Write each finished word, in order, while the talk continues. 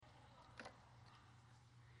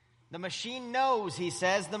The machine knows, he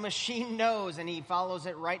says. The machine knows, and he follows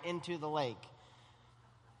it right into the lake.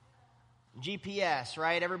 GPS,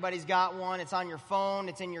 right? Everybody's got one. It's on your phone.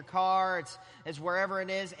 It's in your car. It's wherever it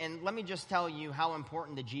is. And let me just tell you how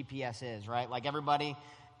important the GPS is, right? Like everybody,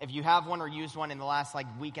 if you have one or used one in the last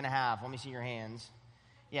week and a half, let me see your hands.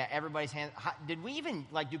 Yeah, everybody's hands. Did we even,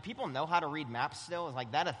 do people know how to read maps still? Is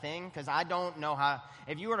that a thing? Because I don't know how.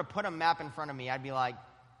 If you were to put a map in front of me, I'd be like,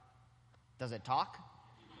 does it talk?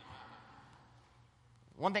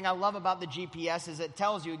 One thing I love about the GPS is it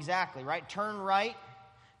tells you exactly, right? Turn right.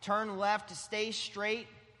 Turn left, stay straight,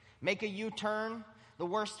 make a U-turn. The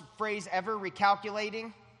worst phrase ever,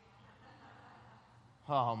 recalculating.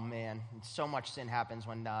 Oh, man, so much sin happens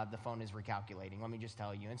when the phone is recalculating, let me just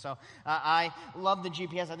tell you. And so I love the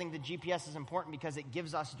GPS. I think the GPS is important because it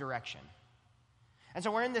gives us direction. And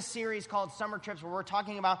so we're in this series called Summer Trips where we're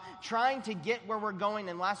talking about trying to get where we're going.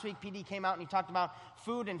 And last week, PD came out and he talked about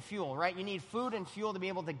food and fuel, right? You need food and fuel to be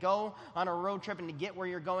able to go on a road trip and to get where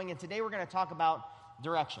you're going. And today we're going to talk about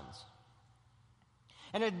directions.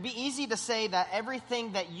 And it'd be easy to say that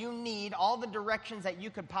everything that you need, all the directions that you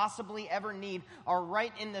could possibly ever need are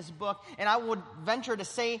right in this book. And I would venture to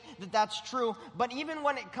say that that's true. But even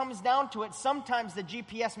when it comes down to it, sometimes the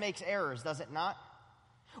GPS makes errors, does it not?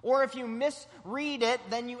 Or if you misread it,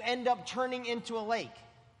 then you end up turning into a lake.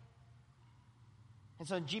 And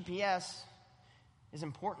so GPS is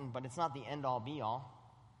important, but it's not the end-all, be-all.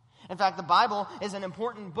 In fact, the Bible is an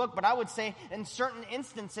important book, but I would say in certain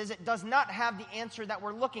instances it does not have the answer that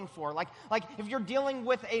we're looking for. Like if you're dealing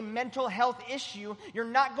with a mental health issue, you're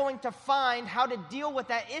not going to find how to deal with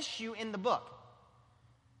that issue in the book.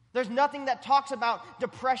 There's nothing that talks about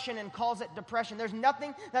depression and calls it depression. There's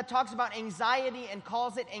nothing that talks about anxiety and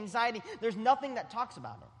calls it anxiety. There's nothing that talks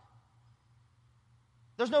about it.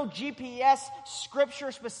 There's no GPS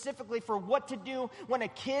scripture specifically for what to do when a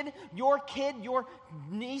kid, your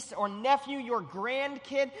niece or nephew, your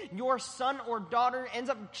grandkid, your son or daughter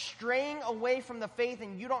ends up straying away from the faith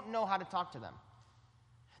and you don't know how to talk to them.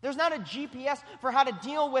 There's not a GPS for how to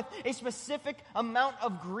deal with a specific amount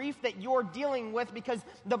of grief that you're dealing with because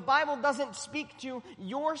the Bible doesn't speak to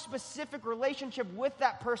your specific relationship with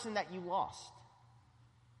that person that you lost.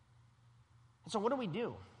 And so what do we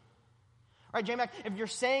do? All right, J-Mac, if you're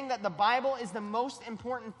saying that the Bible is the most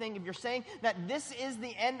important thing, if you're saying that this is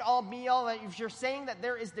the end-all, be-all, if you're saying that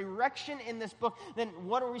there is direction in this book, then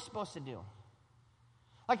what are we supposed to do?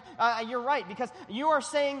 You're right, because you are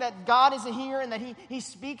saying that God is here and that He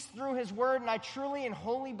speaks through His Word, and I truly and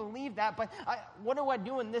wholly believe that, but what do I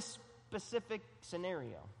do in this specific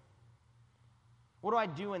scenario? What do I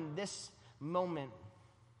do in this moment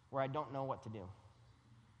where I don't know what to do?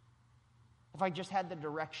 If I just had the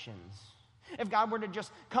directions. If God were to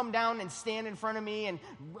just come down and stand in front of me and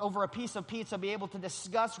over a piece of pizza be able to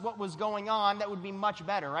discuss what was going on, that would be much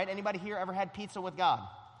better, right? Anybody here ever had pizza with God?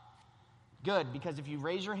 Good, because if you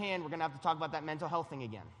raise your hand, we're going to have to talk about that mental health thing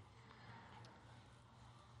again.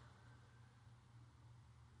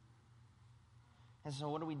 And so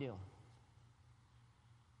what do we do?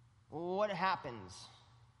 What happens?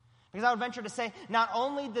 Because I would venture to say not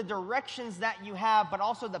only the directions that you have, but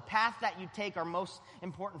also the path that you take are most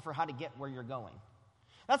important for how to get where you're going.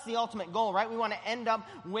 That's the ultimate goal, right? We want to end up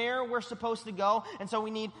where we're supposed to go. And so we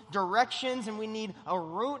need directions and we need a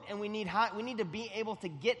route and we need to be able to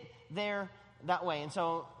get there that way. And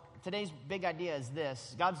so today's big idea is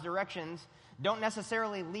this. God's directions don't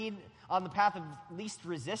necessarily lead on the path of least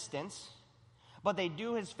resistance, but they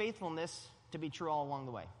do His faithfulness to be true all along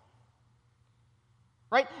the way.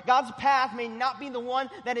 Right? God's path may not be the one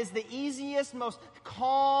that is the easiest, most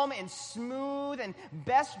calm and smooth and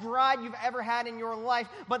best ride you've ever had in your life,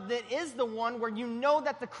 but that is the one where you know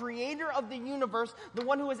that the creator of the universe, the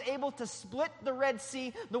one who is able to split the Red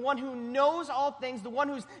Sea, the one who knows all things, the one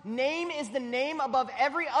whose name is the name above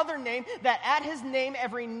every other name, that at His name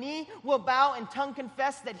every knee will bow and tongue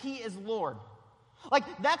confess that He is Lord.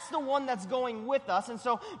 That's the one that's going with us. And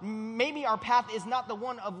so maybe our path is not the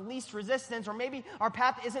one of least resistance, or maybe our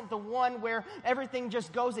path isn't the one where everything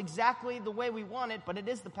just goes exactly the way we want it, but it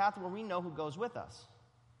is the path where we know who goes with us.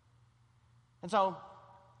 And so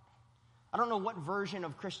I don't know what version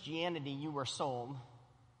of Christianity you were sold,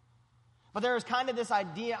 but there is kind of this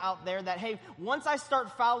idea out there that, hey, once I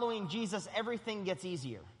start following Jesus, everything gets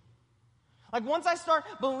easier. Once I start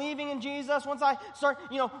believing in Jesus, once I start,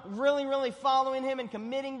 really, really following Him and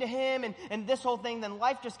committing to Him and this whole thing, then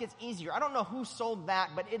life just gets easier. I don't know who sold that,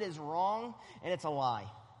 but it is wrong and it's a lie.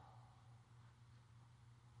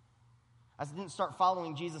 I didn't start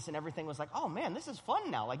following Jesus and everything was like, oh man, this is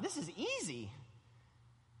fun now. This is easy.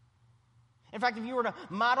 In fact, if you were to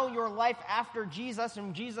model your life after Jesus,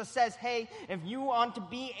 and Jesus says, hey, if you want to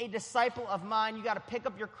be a disciple of mine, you got to pick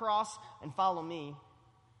up your cross and follow me.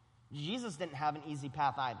 Jesus didn't have an easy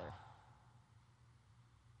path either.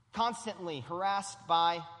 Constantly harassed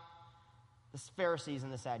by the Pharisees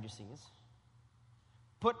and the Sadducees.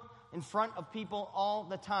 Put in front of people all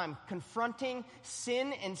the time, confronting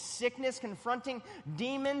sin and sickness, confronting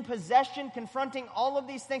demon possession, confronting all of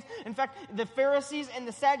these things. In fact, the Pharisees and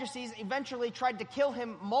the Sadducees eventually tried to kill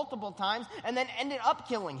him multiple times and then ended up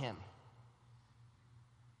killing him.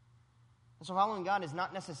 And so following God is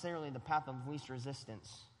not necessarily the path of least resistance,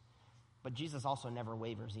 but Jesus also never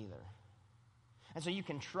wavers either. And so you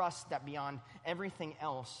can trust that beyond everything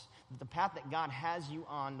else, the path that God has you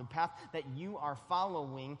on, the path that you are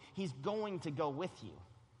following, he's going to go with you.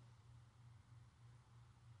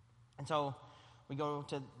 And so we go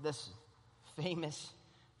to this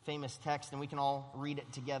famous text, and we can all read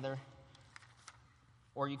it together.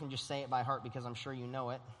 Or you can just say it by heart because I'm sure you know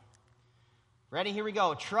it. Ready? Here we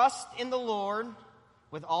go. Trust in the Lord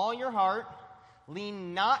with all your heart.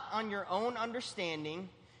 Lean not on your own understanding.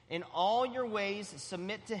 In all your ways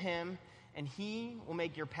submit to him, and he will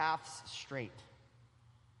make your paths straight.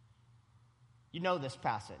 You know this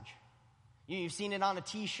passage. You've seen it on a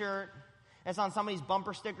t-shirt. It's on somebody's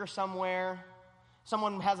bumper sticker somewhere.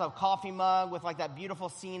 Someone has a coffee mug with like that beautiful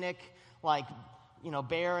scenic, like,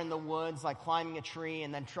 bear in the woods, like climbing a tree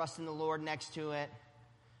and then trusting the Lord next to it.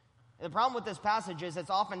 The problem with this passage is it's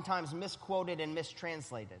oftentimes misquoted and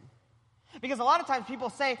mistranslated. Because a lot of times people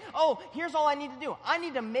say, oh, here's all I need to do. I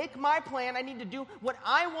need to make my plan. I need to do what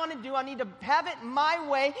I want to do. I need to have it my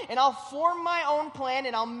way, and I'll form my own plan,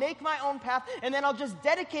 and I'll make my own path, and then I'll just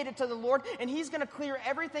dedicate it to the Lord, and he's going to clear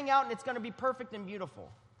everything out, and it's going to be perfect and beautiful.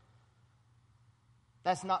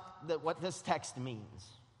 That's not what this text means.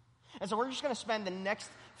 And so we're just going to spend the next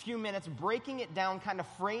few minutes breaking it down kind of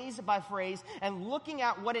phrase by phrase and looking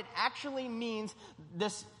at what it actually means,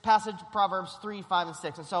 this passage, Proverbs 3, 5, and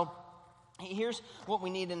 6. And so here's what we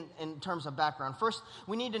need in terms of background. First,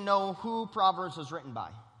 we need to know who Proverbs was written by.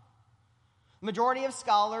 The majority of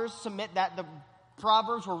scholars submit that the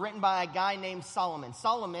Proverbs were written by a guy named Solomon.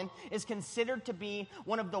 Solomon is considered to be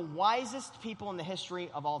one of the wisest people in the history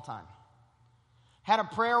of all time. Had a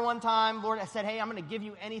prayer one time. Lord, I said, hey, I'm going to give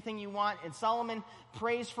you anything you want. And Solomon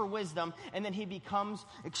prays for wisdom, and then he becomes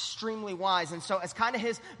extremely wise. And so as kind of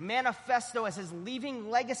his manifesto, as his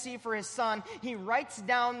leaving legacy for his son, he writes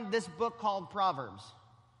down this book called Proverbs.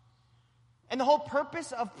 And the whole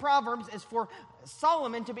purpose of Proverbs is for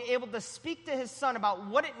Solomon to be able to speak to his son about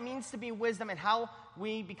what it means to be wisdom and how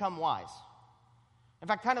we become wise. In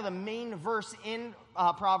fact, kind of the main verse in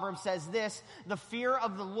Proverbs says this: the fear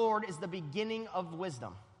of the Lord is the beginning of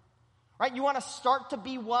wisdom. Right? You want to start to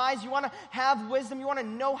be wise. You want to have wisdom. You want to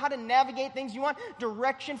know how to navigate things. You want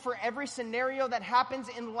direction for every scenario that happens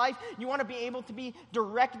in life. You want to be able to be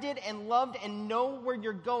directed and loved and know where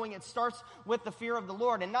you're going. It starts with the fear of the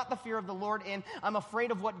Lord, and not the fear of the Lord in I'm afraid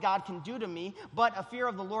of what God can do to me, but a fear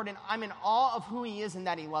of the Lord in I'm in awe of who he is and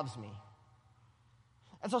that he loves me.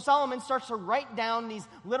 And so Solomon starts to write down these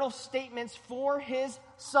little statements for his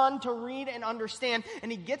son to read and understand.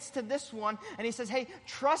 And he gets to this one, and he says, hey,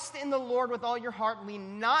 trust in the Lord with all your heart.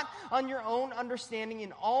 Lean not on your own understanding.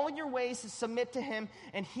 In all your ways submit to him,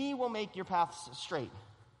 and he will make your paths straight.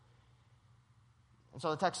 And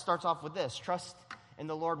so the text starts off with this: trust in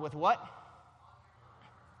the Lord with what?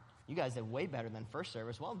 You guys did way better than first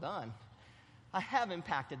service. Well done. I have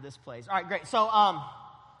impacted this place. All right, great. So,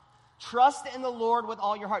 trust in the Lord with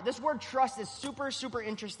all your heart. This word trust is super, super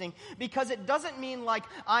interesting because it doesn't mean like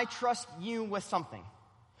I trust you with something.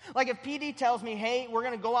 Like if PD tells me, hey, we're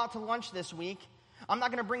going to go out to lunch this week, I'm not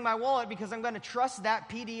going to bring my wallet because I'm going to trust that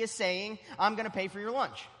PD is saying I'm going to pay for your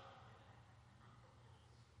lunch.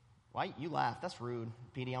 Why? You laughed. That's rude.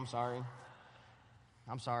 PD, I'm sorry.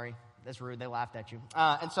 I'm sorry. That's rude. They laughed at you.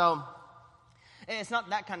 And so it's not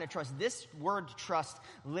that kind of trust. This word trust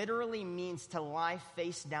literally means to lie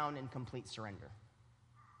face down in complete surrender.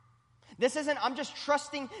 This isn't, I'm just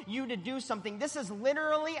trusting you to do something. This is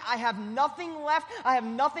literally, I have nothing left. I have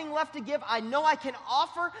nothing left to give. I know I can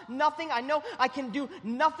offer nothing. I know I can do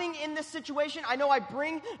nothing in this situation. I know I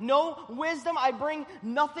bring no wisdom. I bring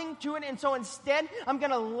nothing to it. And so instead, I'm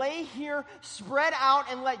going to lay here, spread out,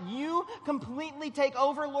 and let you completely take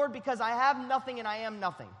over, Lord, because I have nothing and I am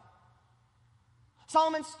nothing.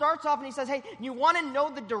 Solomon starts off and he says, hey, you want to know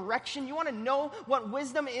the direction? You want to know what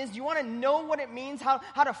wisdom is? You want to know what it means, how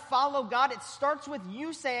to follow God? It starts with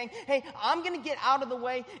you saying, hey, I'm going to get out of the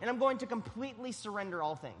way and I'm going to completely surrender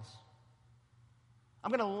all things.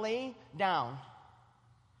 I'm going to lay down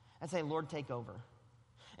and say, Lord, take over.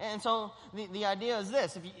 And so the idea is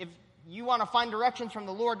this. If you want to find directions from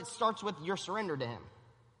the Lord, it starts with your surrender to him.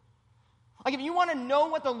 Like if you want to know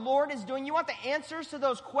what the Lord is doing, you want the answers to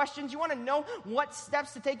those questions, you want to know what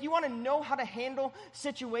steps to take, you want to know how to handle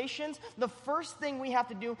situations, the first thing we have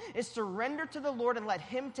to do is surrender to the Lord and let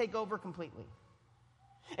him take over completely.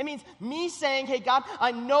 It means me saying, hey, God,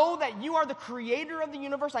 I know that you are the creator of the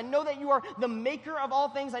universe. I know that you are the maker of all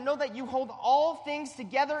things. I know that you hold all things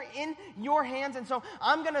together in your hands. And so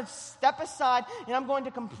I'm going to step aside and I'm going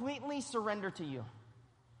to completely surrender to you.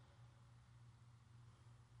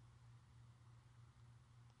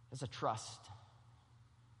 It's a trust.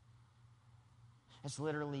 It's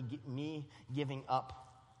literally me giving up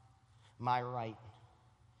my right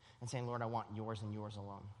and saying, Lord, I want yours and yours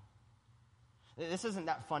alone. This isn't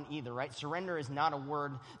that fun either, right? Surrender is not a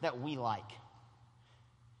word that we like.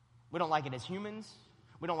 We don't like it as humans.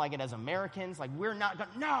 We don't like it as Americans. Like, we're not going,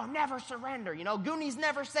 no, never surrender. You know, Goonies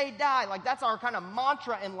never say die. Like, that's our kind of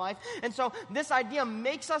mantra in life. And so this idea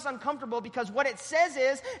makes us uncomfortable because what it says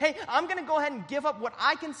is, hey, I'm going to go ahead and give up what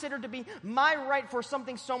I consider to be my right for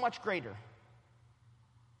something so much greater.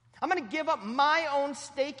 I'm going to give up my own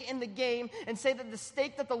stake in the game and say that the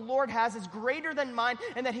stake that the Lord has is greater than mine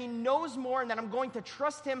and that he knows more and that I'm going to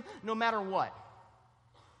trust him no matter what.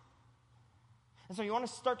 And so you want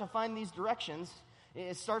to start to find these directions.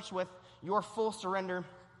 It starts with your full surrender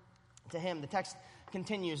to him. The text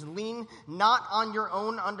continues, lean not on your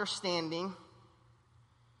own understanding.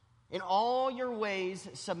 In all your ways,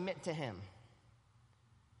 submit to him.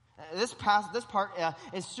 This part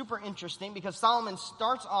is super interesting because Solomon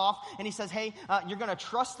starts off and he says, hey, you're going to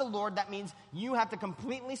trust the Lord. That means you have to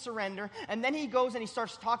completely surrender. And then he goes and he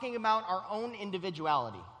starts talking about our own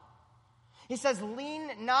individuality. He says,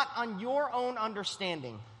 lean not on your own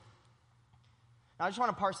understanding. Now, I just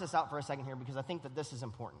want to parse this out for a second here because I think that this is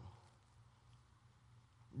important.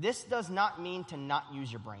 This does not mean to not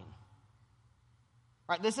use your brain.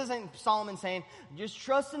 Right, this isn't Solomon saying, just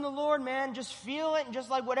trust in the Lord, man. Just feel it. And just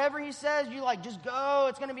like whatever he says, you like, just go.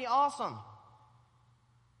 It's going to be awesome.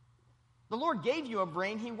 The Lord gave you a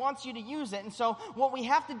brain. He wants you to use it. And so what we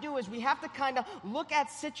have to do is we have to kind of look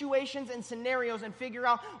at situations and scenarios and figure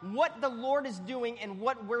out what the Lord is doing and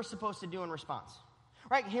what we're supposed to do in response.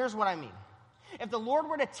 Right, here's what I mean. If the Lord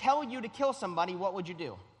were to tell you to kill somebody, what would you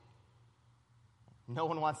do? No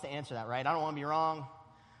one wants to answer that, right? I don't want to be wrong.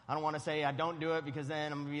 I don't want to say I don't do it because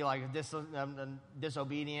then I'm going to be like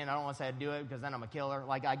disobedient. I don't want to say I do it because then I'm a killer.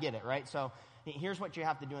 Like, I get it, right? So here's what you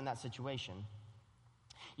have to do in that situation.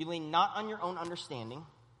 You lean not on your own understanding,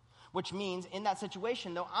 which means in that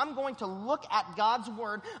situation, though, I'm going to look at God's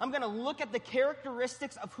word. I'm going to look at the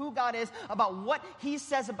characteristics of who God is, about what he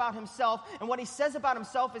says about himself. And what he says about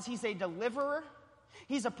himself is he's a deliverer.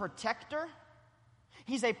 He's a protector.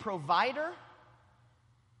 He's a provider.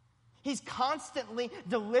 He's constantly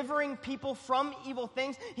delivering people from evil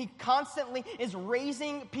things. He constantly is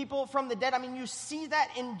raising people from the dead. I mean, you see that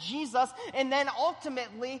in Jesus. And then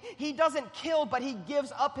ultimately, he doesn't kill, but he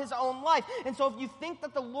gives up his own life. And so if you think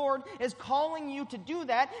that the Lord is calling you to do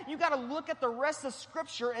that, you got to look at the rest of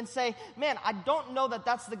Scripture and say, man, I don't know that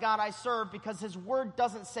that's the God I serve because his word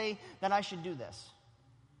doesn't say that I should do this.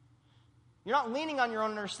 You're not leaning on your own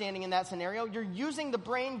understanding in that scenario. You're using the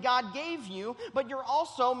brain God gave you, but you're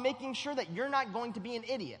also making sure that you're not going to be an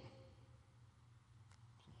idiot.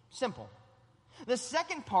 Simple. The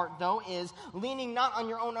second part, though, is leaning not on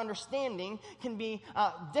your own understanding can be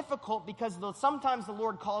difficult because sometimes the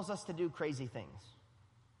Lord calls us to do crazy things.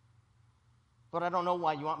 Lord, I don't know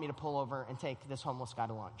why you want me to pull over and take this homeless guy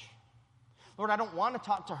to lunch. Lord, I don't want to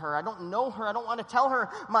talk to her. I don't know her. I don't want to tell her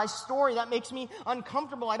my story. That makes me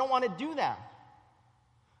uncomfortable. I don't want to do that.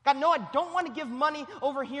 God, no, I don't want to give money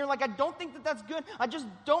over here. Like, I don't think that that's good. I just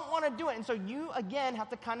don't want to do it. And so you, again, have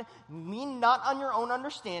to kind of lean not on your own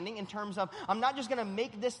understanding in terms of, I'm not just going to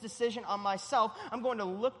make this decision on myself. I'm going to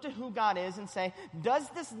look to who God is and say, does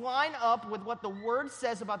this line up with what the Word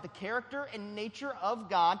says about the character and nature of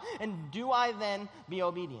God? And do I then be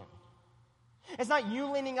obedient? It's not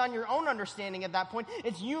you leaning on your own understanding at that point.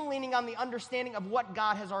 It's you leaning on the understanding of what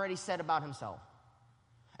God has already said about himself.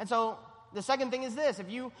 And so the second thing is this. If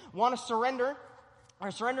you want to surrender,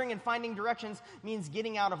 or surrendering and finding directions means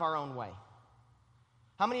getting out of our own way.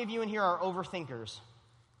 How many of you in here are overthinkers?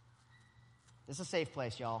 This is a safe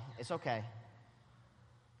place, y'all. It's okay.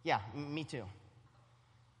 Yeah, me too.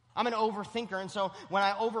 I'm an overthinker, and so when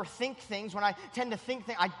I overthink things, when I tend to think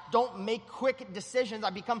things, I don't make quick decisions. I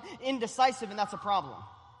become indecisive, and that's a problem.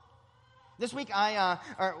 This week, I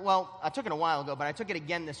took it a while ago, but I took it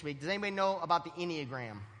again this week. Does anybody know about the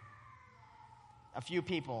Enneagram? a few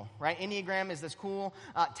people, right? Enneagram is this cool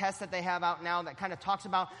test that they have out now that kind of talks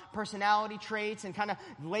about personality traits and kind of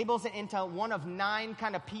labels it into one of 9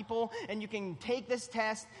 kind of people. And you can take this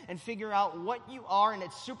test and figure out what you are, and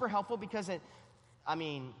it's super helpful because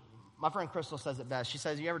my friend Crystal says it best. She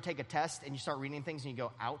says, you ever take a test and you start reading things and you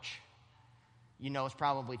go, ouch? You know it's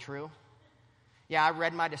probably true. Yeah, I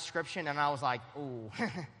read my description and I was like, ooh,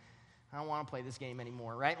 I don't want to play this game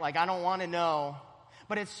anymore, right? Like, I don't want to know.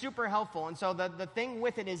 But it's super helpful. And so the thing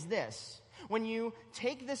with it is this. When you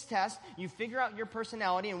take this test, you figure out your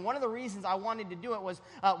personality. And one of the reasons I wanted to do it was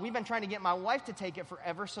we've been trying to get my wife to take it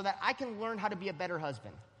forever so that I can learn how to be a better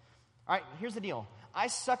husband. All right, here's the deal. I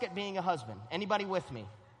suck at being a husband. Anybody with me?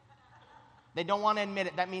 They don't want to admit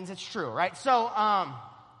it. That means it's true, right? So I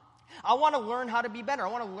want to learn how to be better.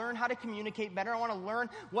 I want to learn how to communicate better. I want to learn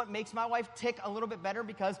what makes my wife tick a little bit better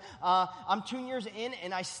because I'm 2 years in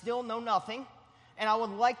and I still know nothing. And I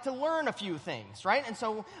would like to learn a few things, right? And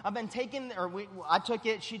so I've been I took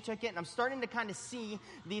it, she took it, and I'm starting to kind of see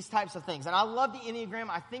these types of things. And I love the Enneagram.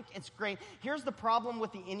 I think it's great. Here's the problem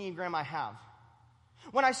with the Enneagram I have.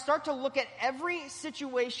 When I start to look at every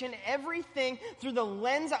situation, everything through the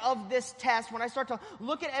lens of this test, when I start to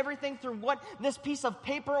look at everything through what this piece of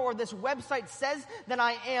paper or this website says that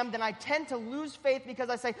I am, then I tend to lose faith because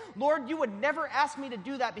I say, Lord, you would never ask me to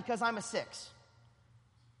do that because I'm a 6.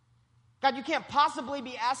 God, you can't possibly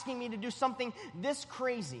be asking me to do something this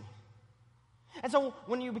crazy. And so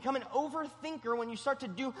when you become an overthinker, when you start to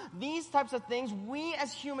do these types of things, we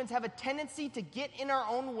as humans have a tendency to get in our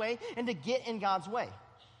own way and to get in God's way.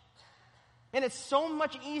 And it's so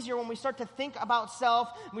much easier when we start to think about self,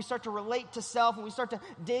 and we start to relate to self, and we start to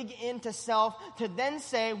dig into self, to then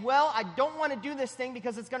say, well, I don't want to do this thing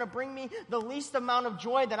because it's going to bring me the least amount of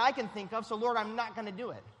joy that I can think of, so Lord, I'm not going to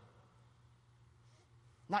do it.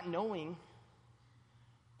 Not knowing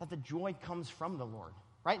that the joy comes from the Lord,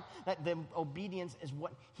 right? That the obedience is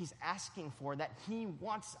what He's asking for, that He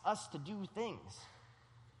wants us to do things.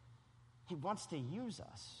 He wants to use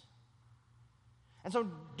us. And so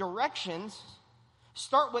directions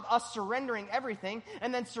start with us surrendering everything,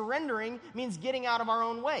 and then surrendering means getting out of our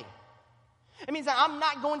own way. It means that I'm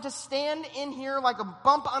not going to stand in here like a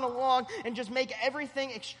bump on a log and just make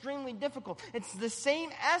everything extremely difficult. It's the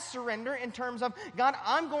same as surrender in terms of, God,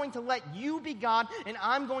 I'm going to let you be God, and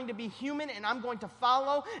I'm going to be human, and I'm going to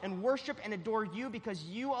follow and worship and adore you because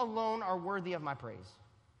you alone are worthy of my praise.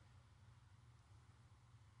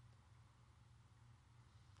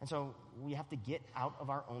 And so we have to get out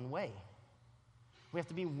of our own way. We have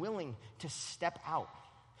to be willing to step out.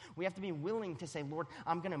 We have to be willing to say, Lord,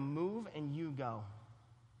 I'm going to move and you go.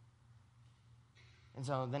 And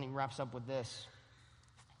so then he wraps up with this.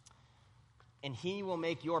 And he will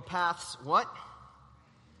make your paths what?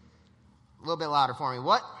 A little bit louder for me.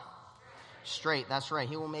 What? Straight. That's right.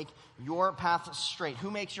 He will make your path straight. Who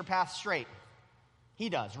makes your path straight? He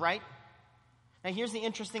does, right? Now here's the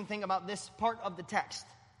interesting thing about this part of the text.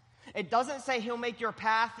 It doesn't say he'll make your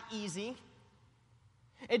path easy.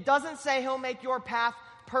 It doesn't say he'll make your path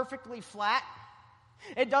perfectly flat.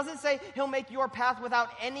 It doesn't say he'll make your path without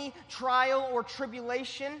any trial or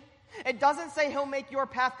tribulation. It doesn't say he'll make your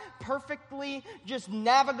path perfectly just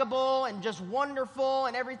navigable and just wonderful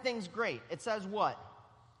and everything's great. It says what?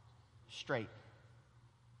 Straight.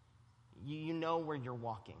 You know where you're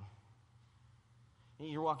walking.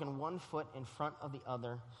 You're walking one foot in front of the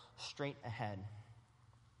other, straight ahead.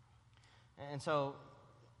 And so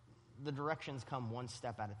the directions come one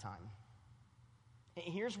step at a time.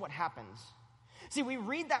 Here's what happens. See, we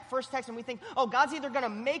read that first text and we think, oh, God's either going to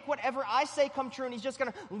make whatever I say come true and He's just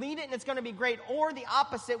going to lead it and it's going to be great. Or the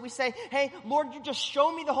opposite, we say, hey, Lord, you just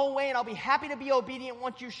show me the whole way and I'll be happy to be obedient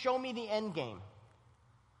once you show me the end game.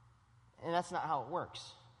 And that's not how it works.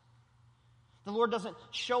 The Lord doesn't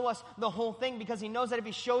show us the whole thing because He knows that if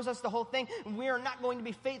He shows us the whole thing, we are not going to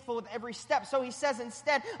be faithful with every step. So He says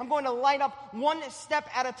instead, I'm going to light up one step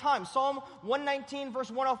at a time. Psalm 119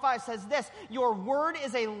 verse 105 says this, your word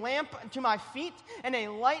is a lamp unto my feet and a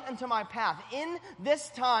light unto my path. In this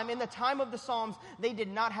time, in the time of the Psalms, they did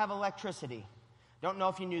not have electricity. Don't know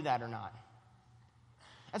if you knew that or not.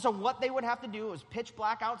 And so what they would have to do was pitch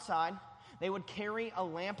black outside. They would carry a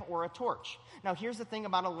lamp or a torch. Now, here's the thing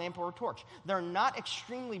about a lamp or a torch. They're not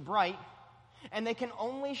extremely bright, and they can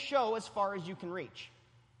only show as far as you can reach.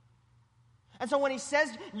 And so when he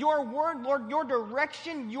says, your word, Lord, your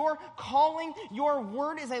direction, your calling, your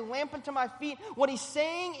word is a lamp unto my feet, what he's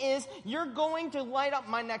saying is, you're going to light up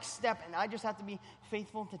my next step, and I just have to be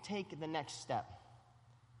faithful to take the next step.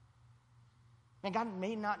 And God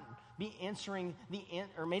may not be answering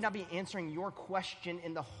or may not be answering your question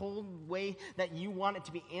in the whole way that you want it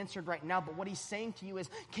to be answered right now. But what he's saying to you is,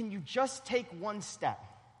 can you just take one step?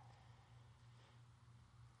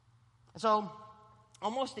 So,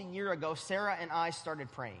 almost a year ago, Sarah and I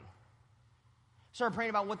started praying. Started praying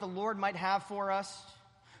about what the Lord might have for us.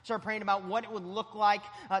 Started praying about what it would look like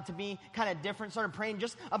to be kind of different. Started praying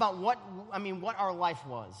just about what our life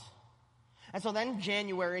was. And so then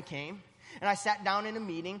January came, and I sat down in a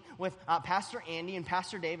meeting with Pastor Andy and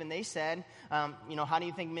Pastor Dave, and they said, how do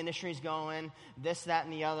you think ministry's going? This, that,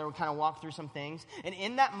 and the other. We kind of walked through some things. And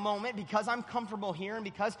in that moment, because I'm comfortable here and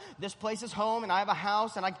because this place is home and I have a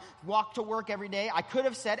house and I walk to work every day, I could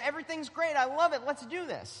have said, everything's great, I love it, let's do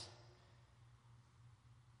this.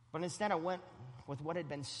 But instead I went with what had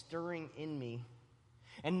been stirring in me,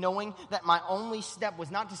 and knowing that my only step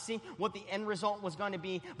was not to see what the end result was going to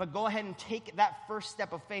be, but go ahead and take that first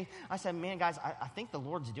step of faith. I said, man, guys, I think the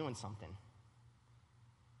Lord's doing something.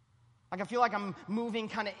 Like, I feel like I'm moving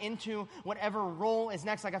kind of into whatever role is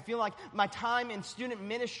next. Like, I feel like my time in student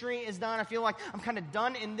ministry is done. I feel like I'm kind of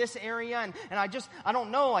done in this area, and I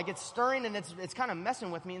don't know, like, it's stirring and it's kind of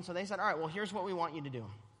messing with me. And so they said, all right, well, here's what we want you to do.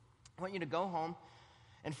 I want you to go home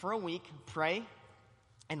and for a week pray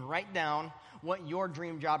and write down what your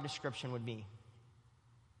dream job description would be.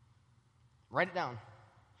 Write it down.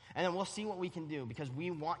 And then we'll see what we can do, because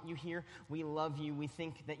we want you here. We love you. We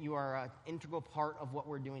think that you are an integral part of what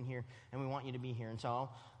we're doing here, and we want you to be here. And so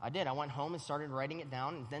I did. I went home and started writing it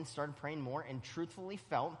down, and then started praying more, and truthfully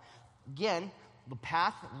felt, again, the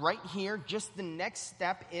path right here, just the next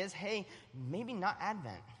step is, hey, maybe not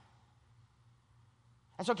Advent.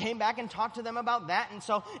 And so I came back and talked to them about that. And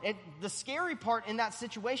so the scary part in that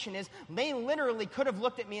situation is they literally could have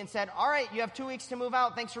looked at me and said, all right, you have 2 weeks to move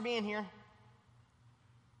out. Thanks for being here.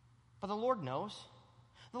 But the Lord knows.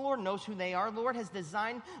 The Lord knows who they are. The Lord has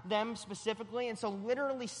designed them specifically. And so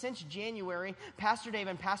literally since January, Pastor Dave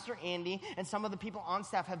and Pastor Andy and some of the people on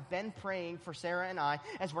staff have been praying for Sarah and I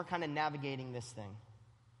as we're kind of navigating this thing.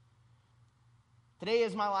 Today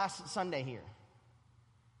is my last Sunday here.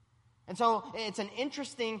 And so it's an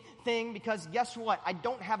interesting thing, because guess what? I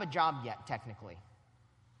don't have a job yet, technically.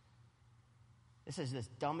 This is the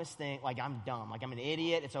dumbest thing. Like, I'm dumb. Like, I'm an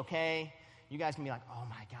idiot. It's okay. You guys can be like, oh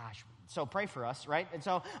my gosh. So pray for us, right? And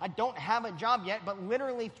so I don't have a job yet, but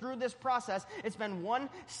literally through this process, it's been one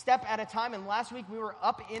step at a time. And last week we were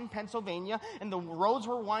up in Pennsylvania, and the roads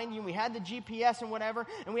were winding. We had the GPS and whatever,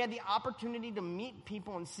 and we had the opportunity to meet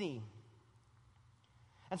people and see.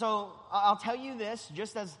 And so I'll tell you this,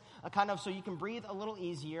 just as a kind of so you can breathe a little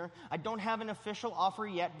easier. I don't have an official offer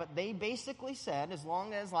yet, but they basically said, as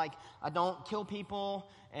long as like I don't kill people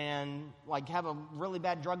and like have a really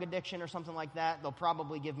bad drug addiction or something like that, they'll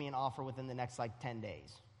probably give me an offer within the next like 10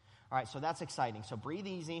 days. All right, so that's exciting. So breathe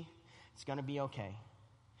easy. It's going to be okay.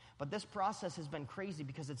 But this process has been crazy,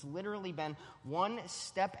 because it's literally been one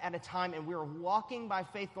step at a time, and we're walking by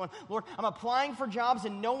faith going, Lord, I'm applying for jobs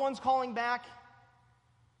and no one's calling back.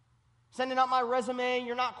 Sending out my resume,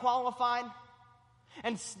 you're not qualified.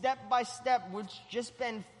 And step by step, it's just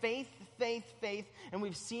been faith, faith, faith, and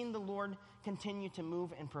we've seen the Lord continue to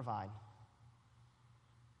move and provide.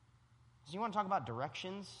 So you want to talk about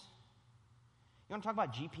directions? You want to talk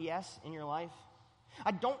about GPS in your life?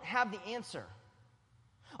 I don't have the answer.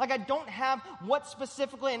 Like, I don't have what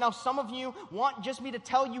specifically, and now some of you want just me to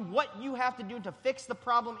tell you what you have to do to fix the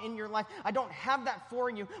problem in your life. I don't have that for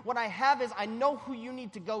you. What I have is I know who you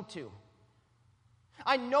need to go to.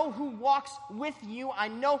 I know who walks with you. I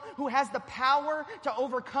know who has the power to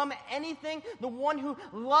overcome anything. The one who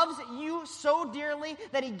loves you so dearly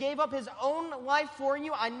that he gave up his own life for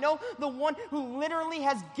you. I know the one who literally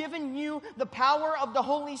has given you the power of the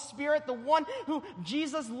Holy Spirit. The one who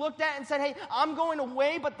Jesus looked at and said, hey, I'm going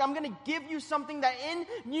away, but I'm going to give you something that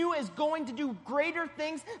in you is going to do greater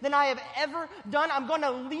things than I have ever done. I'm going to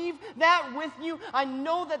leave that with you. I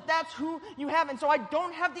know that that's who you have. And so I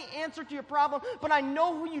don't have the answer to your problem, but I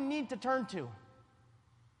know who you need to turn to.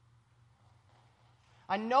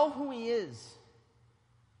 I know who he is.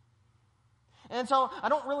 And so I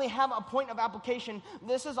don't really have a point of application.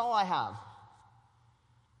 This is all I have.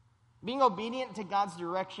 Being obedient to God's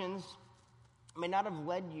directions may not have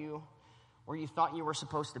led you where you thought you were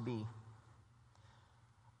supposed to be,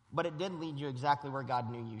 but it did lead you exactly where God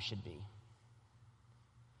knew you should be.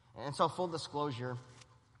 And so, full disclosure,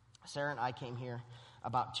 Sarah and I came here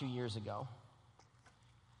about 2 years ago.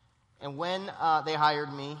 And when they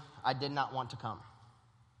hired me, I did not want to come.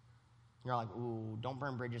 You're like, ooh, don't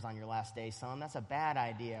burn bridges on your last day, son. That's a bad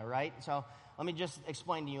idea, right? So let me just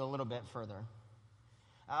explain to you a little bit further.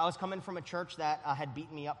 I was coming from a church that had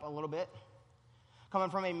beaten me up a little bit. Coming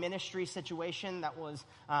from a ministry situation that was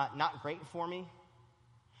not great for me.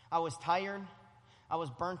 I was tired. I was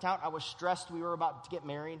burnt out. I was stressed. We were about to get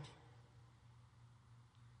married.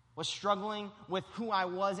 Was struggling with who I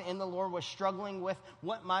was in the Lord, was struggling with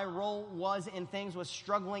what my role was in things, was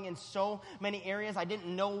struggling in so many areas. I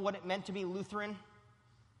didn't know what it meant to be Lutheran.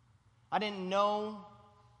 I didn't want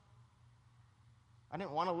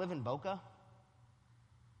to live in Boca.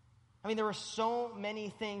 I mean, there were so many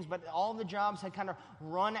things, but all the jobs had kind of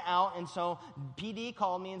run out, and so PD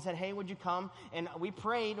called me and said, hey, would you come? And we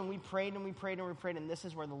prayed, and we prayed, and we prayed, and we prayed, and this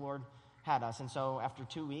is where the Lord had us. And so after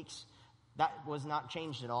 2 weeks, that was not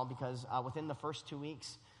changed at all, because within the first 2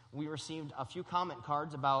 weeks, we received a few comment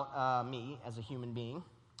cards about me as a human being,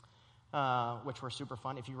 which were super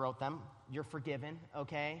fun. If you wrote them, you're forgiven,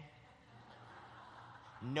 okay?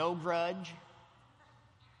 No grudge.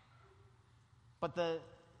 But the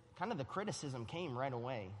criticism came right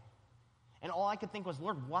away. And all I could think was,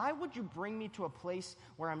 Lord, why would you bring me to a place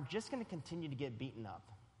where I'm just going to continue to get beaten up?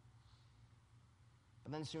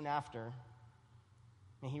 But then soon after,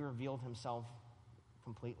 he revealed himself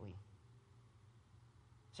completely.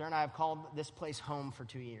 Sarah and I have called this place home for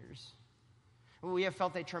 2 years. We have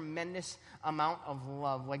felt a tremendous amount of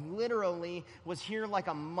love. Like, literally was here like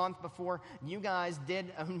a month before you guys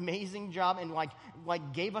did an amazing job and like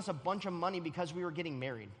gave us a bunch of money because we were getting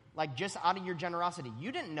married. Like, just out of your generosity.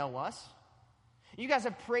 You didn't know us. You guys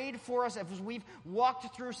have prayed for us as we've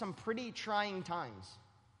walked through some pretty trying times.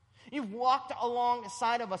 You've walked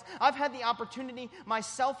alongside of us. I've had the opportunity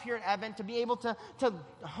myself here at Advent to be able to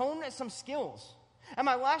hone some skills. At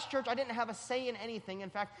my last church, I didn't have a say in anything. In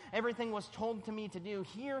fact, everything was told to me to do.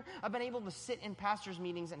 Here, I've been able to sit in pastors'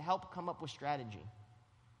 meetings and help come up with strategy.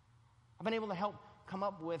 I've been able to help come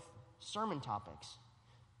up with sermon topics.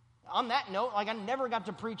 On that note, I never got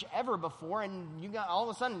to preach ever before, and all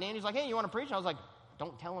of a sudden, Danny's like, hey, you want to preach? And I was like,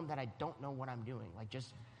 don't tell him that I don't know what I'm doing.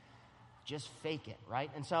 Just fake it, right?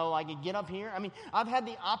 And so I could get up here. I mean, I've had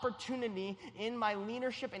the opportunity in my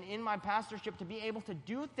leadership and in my pastorship to be able to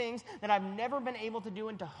do things that I've never been able to do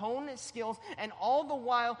and to hone skills, and all the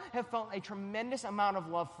while have felt a tremendous amount of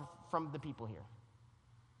love from the people here.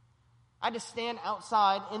 I had to stand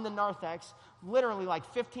outside in the narthex literally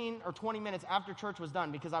 15 or 20 minutes after church was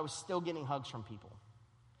done because I was still getting hugs from people.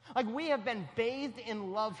 We have been bathed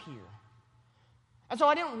in love here. And so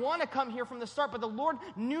I didn't want to come here from the start, but the Lord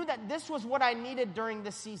knew that this was what I needed during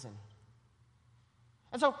this season.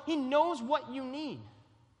 And so He knows what you need.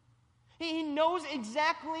 He knows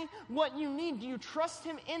exactly what you need. Do you trust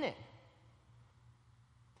Him in it?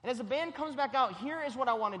 And as the band comes back out, here is what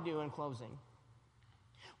I want to do in closing.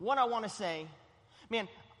 What I want to say, man,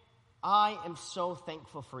 I am so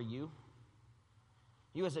thankful for you.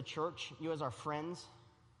 You as a church, you as our friends,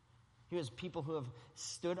 you as people who have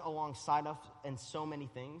stood alongside us in so many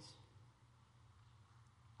things.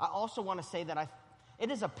 I also want to say that it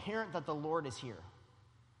is apparent that the Lord is here.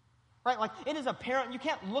 Right? It is apparent. You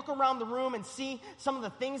can't look around the room and see some of the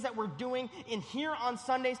things that we're doing in here on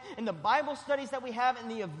Sundays, in the Bible studies that we have, in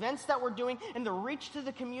the events that we're doing, in the reach to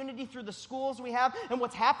the community through the schools we have, and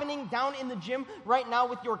what's happening down in the gym right now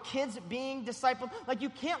with your kids being discipled. You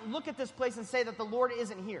can't look at this place and say that the Lord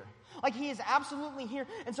isn't here. He is absolutely here.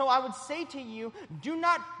 And so I would say to you, do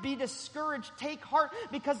not be discouraged. Take heart,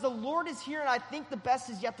 because the Lord is here, and I think the best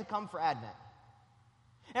is yet to come for Advent.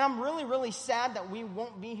 And I'm really, really sad that we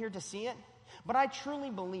won't be here to see it, but I truly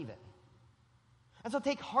believe it. And so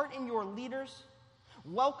take heart in your leaders.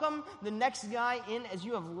 Welcome the next guy in as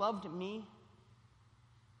you have loved me.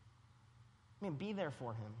 Be there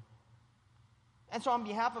for him. And so on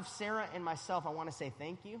behalf of Sarah and myself, I want to say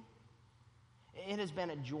thank you. It has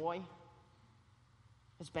been a joy.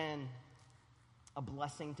 It's been a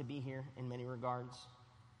blessing to be here in many regards.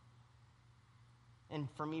 And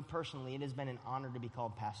for me personally, it has been an honor to be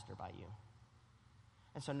called pastor by you.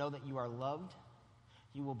 And so know that you are loved,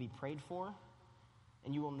 you will be prayed for,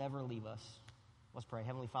 and you will never leave us. Let's pray.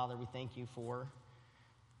 Heavenly Father, we thank you for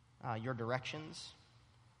your directions.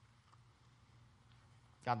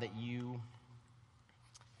 God, that you,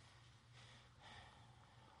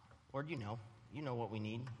 Lord, you know what we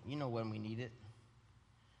need. You know when we need it.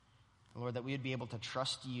 Lord, that we would be able to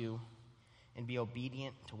trust you and be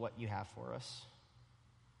obedient to what you have for us.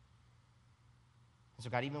 So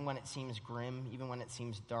God, even when it seems grim, even when it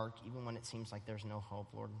seems dark, even when it seems like there's no hope,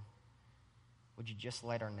 Lord, would you just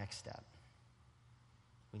light our next step?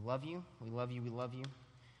 We love you, we love you, we love you.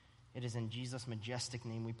 It is in Jesus' majestic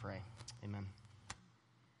name we pray. Amen.